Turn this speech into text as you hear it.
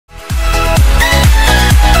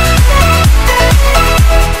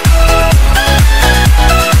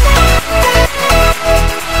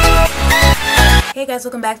guys,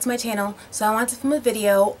 welcome back to my channel. So I wanted to film a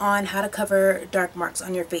video on how to cover dark marks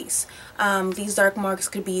on your face. These dark marks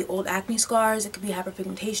could be old acne scars, it could be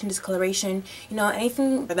hyperpigmentation, discoloration, you know,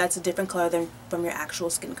 anything that's a different color than from your actual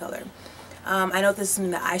skin color. I know this is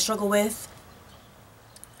something that I struggle with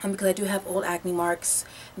because I do have old acne marks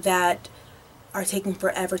that are taking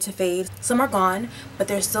forever to fade. Some are gone, but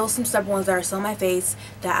there's still some stubborn ones that are still on my face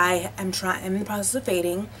that I'm in the process of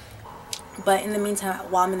fading. But in the meantime,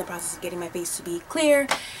 while I'm in the process of getting my face to be clear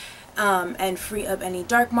and free of any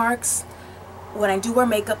dark marks, when I do wear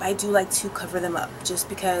makeup, I do like to cover them up just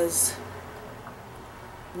because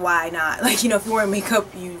why not? Like, you know, if you wear makeup,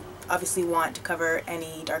 you obviously want to cover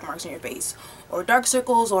any dark marks on your face or dark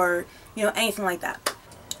circles or, you know, anything like that.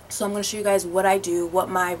 So I'm going to show you guys what I do, what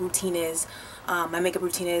my routine is, my makeup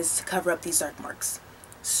routine is to cover up these dark marks.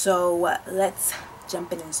 So let's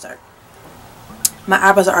jump in and start. My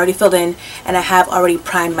eyebrows are already filled in and I have already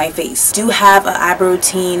primed my face. I do have an eyebrow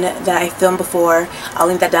routine that I filmed before. I'll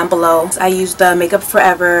link that down below. I use the Makeup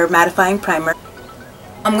Forever mattifying primer.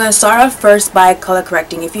 I'm going to start off first by color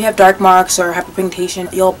correcting. If you have dark marks or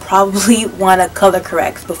hyperpigmentation, you'll probably want to color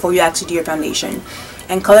correct before you actually do your foundation.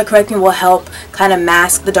 And color correcting will help kind of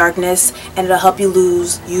mask the darkness and it'll help you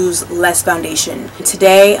use less foundation.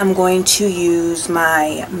 Today I'm going to use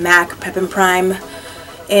my MAC Prep and Prime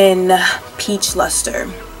in Peach Luster.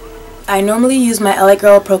 I normally use my LA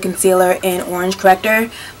Girl Pro Concealer in Orange Corrector,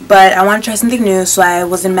 but I want to try something new, so I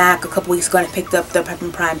was in MAC a couple weeks ago and I picked up the Prep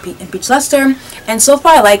and Prime in Peach Luster, and so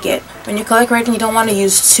far I like it. When you're color correcting, you don't want to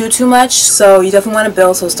use too much, so you definitely want to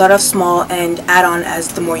build, so start off small and add on as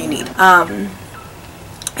the more you need.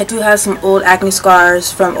 I do have some old acne scars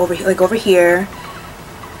from over here.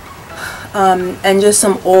 And just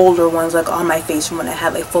some older ones like on my face from when I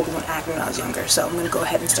had like full-blown acne when I was younger. So I'm going to go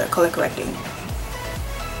ahead and start color correcting.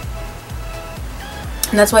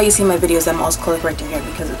 And that's why you see my videos, I'm also color correcting here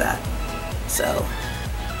because of that. So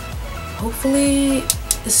hopefully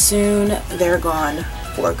soon they're gone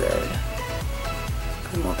for good.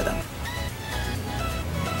 Come over them.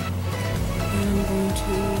 And I'm going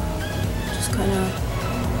to just kind of,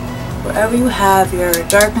 wherever you have your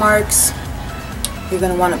dark marks, you're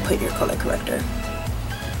going to want to put your color corrector.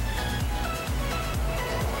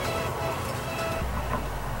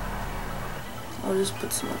 I'll just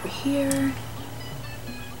put some over here.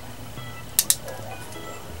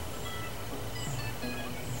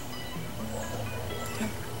 Okay.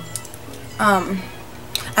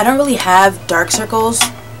 I don't really have dark circles,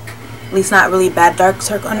 at least not really bad dark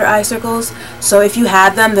under eye circles. So if you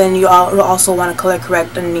have them, then you'll also want to color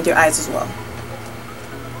correct underneath your eyes as well.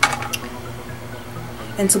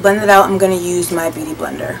 And to blend it out, I'm going to use my beauty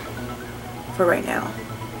blender for right now.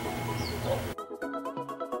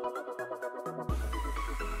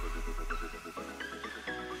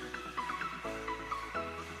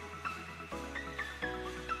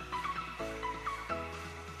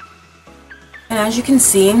 And as you can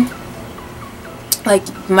see, like,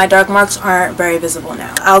 my dark marks aren't very visible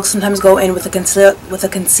now. I'll sometimes go in with a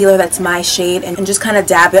concealer that's my shade and just kind of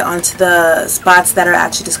dab it onto the spots that are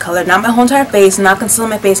actually discolored. Not my whole entire face, not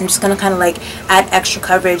concealing my face. I'm just going to kind of like add extra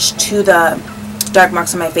coverage to the dark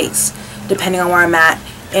marks on my face, depending on where I'm at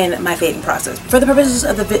in my fading process. For the purposes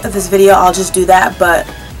of this video, I'll just do that, but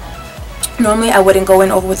normally I wouldn't go in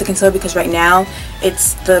over with the concealer because right now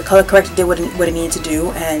it's the color corrector did what it needed to do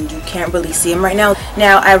and you can't really see them right now.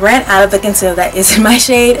 Now I ran out of the concealer that is in my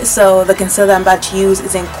shade, so the concealer that I'm about to use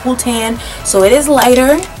is in Cool Tan, so it is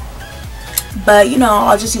lighter, but you know,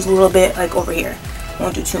 I'll just use a little bit like over here.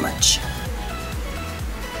 Won't do too much.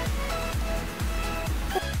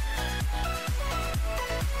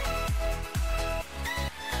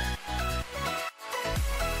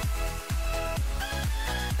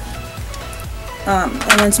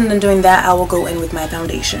 And once I'm done doing that, I will go in with my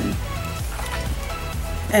foundation.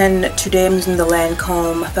 And today I'm using the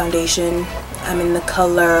Lancome foundation. I'm in the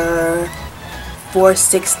color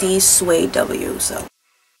 460 Suede W. So.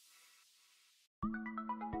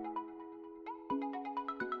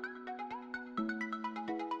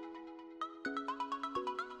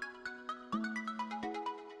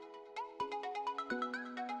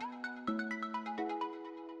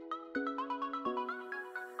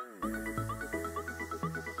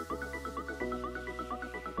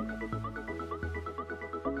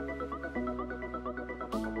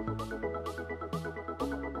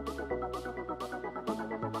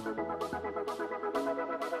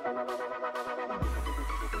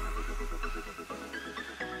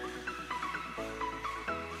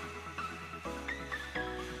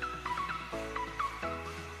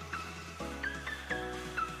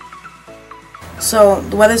 So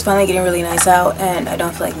the weather's finally getting really nice out and I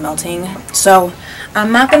don't feel like melting. So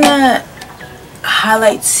I'm not gonna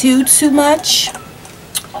highlight too much,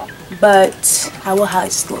 but I will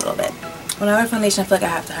highlight just a little bit. When I wear foundation, I feel like I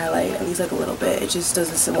have to highlight at least like a little bit. It just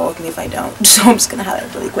doesn't sit well with me if I don't. So I'm just gonna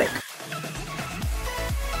highlight really quick.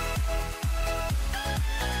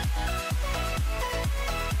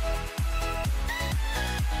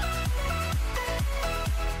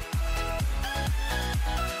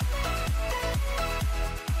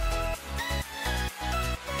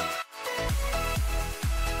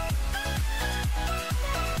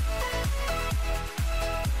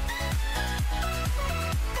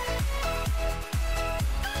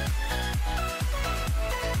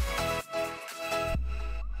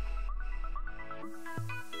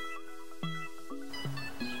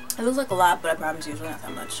 It looks like a lot, but I promise you it's really not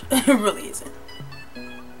that much. It really isn't.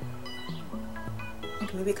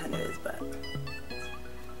 Okay, maybe it kind of is, but...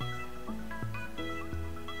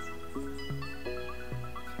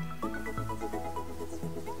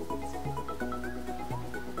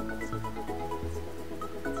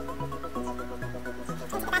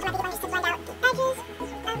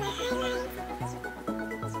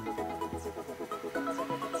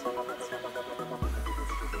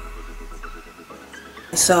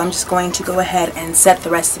 So I'm just going to go ahead and set the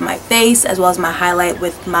rest of my face as well as my highlight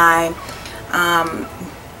with my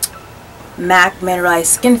MAC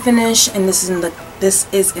Mineralized Skin Finish, and this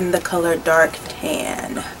is in the color Dark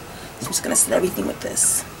Tan. So I'm just gonna set everything with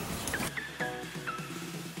this.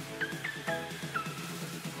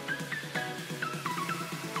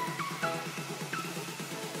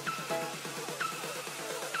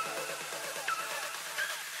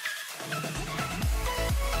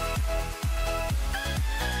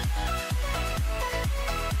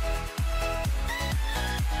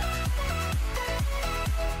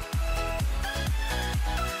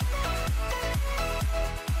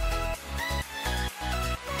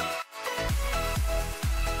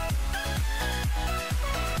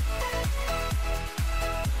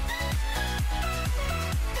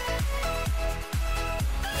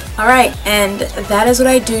 Alright, and that is what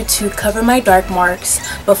I do to cover my dark marks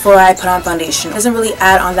before I put on foundation. It doesn't really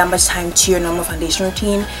add on that much time to your normal foundation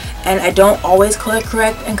routine, and I don't always color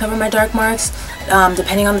correct and cover my dark marks.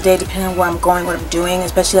 Depending on the day, depending on where I'm going, what I'm doing,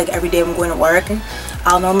 especially like every day I'm going to work,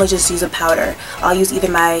 I'll normally just use a powder. I'll use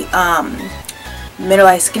either my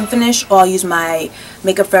Mineralized Skin Finish, or I'll use my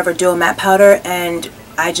Makeup Forever Duo Matte Powder, and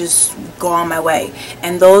I just go on my way.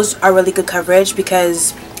 And those are really good coverage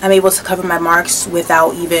because I'm able to cover my marks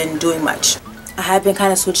without even doing much. I have been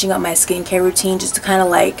kind of switching up my skincare routine just to kind of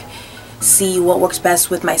like see what works best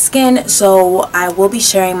with my skin. So I will be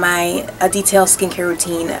sharing a detailed skincare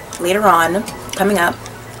routine later on, coming up,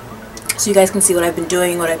 so you guys can see what I've been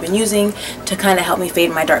doing, what I've been using to kind of help me fade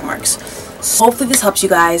my dark marks. So hopefully this helps you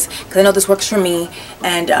guys, because I know this works for me,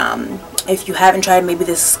 and if you haven't tried, maybe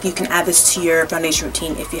you can add this to your foundation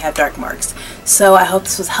routine if you have dark marks. So I hope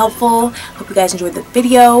this was helpful. Hope you guys enjoyed the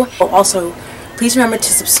video. Also, please remember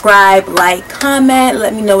to subscribe, like, comment,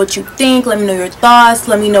 let me know what you think, let me know your thoughts,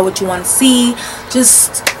 let me know what you want to see.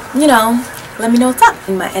 Just, you know, let me know what's up.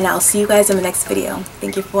 And I'll see you guys in the next video.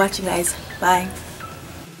 Thank you for watching, guys. Bye.